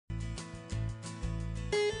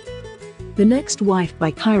The Next Wife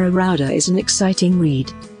by Kaira Rouda is an exciting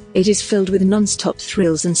read. It is filled with non-stop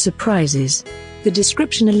thrills and surprises. The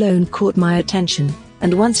description alone caught my attention,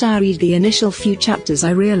 and once I read the initial few chapters I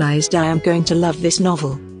realized I am going to love this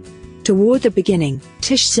novel. Toward the beginning,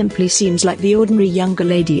 Tish simply seems like the ordinary younger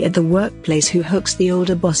lady at the workplace who hooks the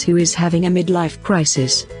older boss who is having a midlife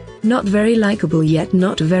crisis. Not very likable yet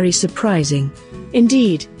not very surprising.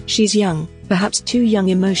 Indeed, she's young, perhaps too young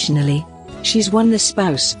emotionally. She's won the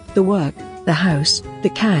spouse, the work, the house, the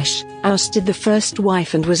cash, ousted the first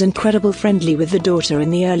wife and was incredibly friendly with the daughter in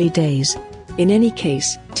the early days. In any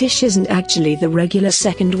case, Tish isn't actually the regular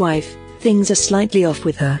second wife, things are slightly off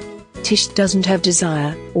with her. Tish doesn't have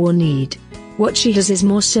desire, or need. What she has is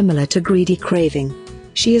more similar to greedy craving.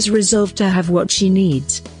 She is resolved to have what she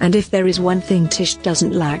needs, and if there is one thing Tish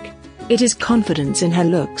doesn't lack, it is confidence in her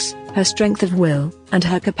looks, her strength of will, and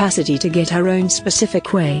her capacity to get her own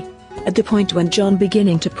specific way. At the point when John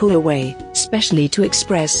beginning to pull away, especially to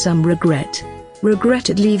express some regret. Regret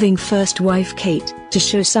at leaving first wife Kate, to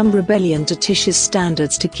show some rebellion to Tish's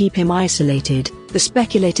standards to keep him isolated, the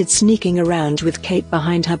speculated sneaking around with Kate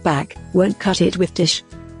behind her back, won't cut it with Tish.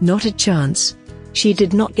 Not a chance. She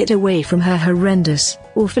did not get away from her horrendous,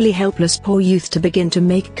 awfully helpless poor youth to begin to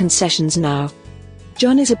make concessions now.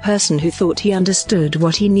 John is a person who thought he understood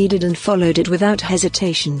what he needed and followed it without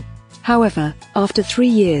hesitation. However, after 3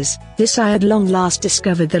 years, this I had long last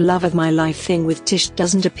discovered the love of my life thing with Tish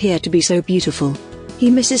doesn't appear to be so beautiful. He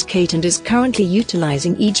misses Kate and is currently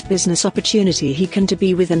utilizing each business opportunity he can to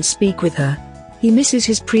be with and speak with her. He misses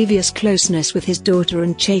his previous closeness with his daughter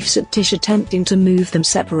and chafes at Tish attempting to move them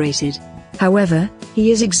separated. However, he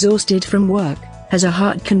is exhausted from work, has a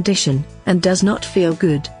heart condition, and does not feel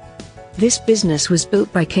good. This business was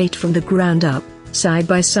built by Kate from the ground up, side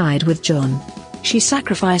by side with John. She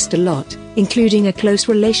sacrificed a lot, including a close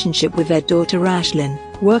relationship with their daughter Ashlyn,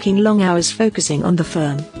 working long hours focusing on the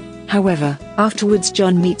firm. However, afterwards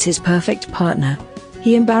John meets his perfect partner.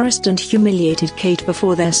 He embarrassed and humiliated Kate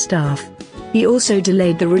before their staff. He also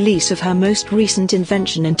delayed the release of her most recent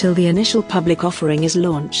invention until the initial public offering is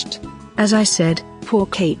launched. As I said, poor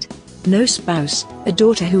Kate. No spouse, a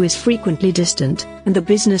daughter who is frequently distant, and the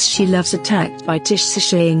business she loves attacked by Tish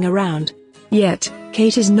sashaying around. Yet,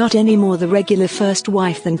 Kate is not any more the regular first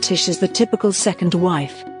wife than Tish is the typical second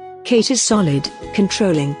wife. Kate is solid,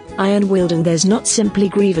 controlling, iron-willed, and there's not simply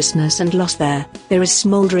grievousness and loss there is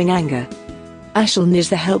smoldering anger. Ashlyn is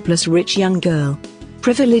the helpless rich young girl.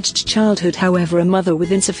 Privileged childhood, however, a mother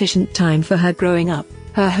with insufficient time for her growing up,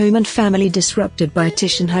 her home and family disrupted by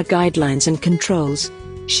Tish and her guidelines and controls.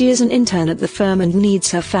 She is an intern at the firm and needs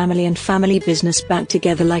her family and family business back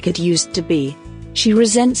together like it used to be. She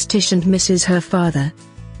resents Tish and misses her father.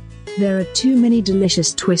 There are too many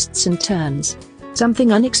delicious twists and turns.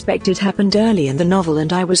 Something unexpected happened early in the novel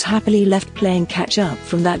and I was happily left playing catch up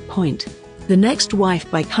from that point. The Next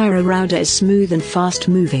Wife by Kaira Rouda is smooth and fast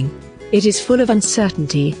moving. It is full of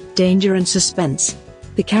uncertainty, danger and suspense.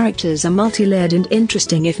 The characters are multi-layered and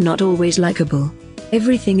interesting if not always likable.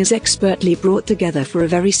 Everything is expertly brought together for a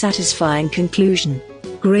very satisfying conclusion.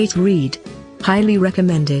 Great read. Highly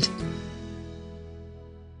recommended.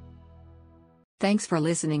 Thanks for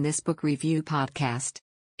listening this book review podcast.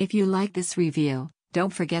 If you like this review,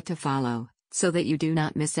 don't forget to follow, so that you do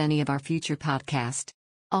not miss any of our future podcast.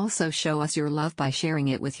 Also show us your love by sharing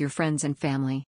it with your friends and family.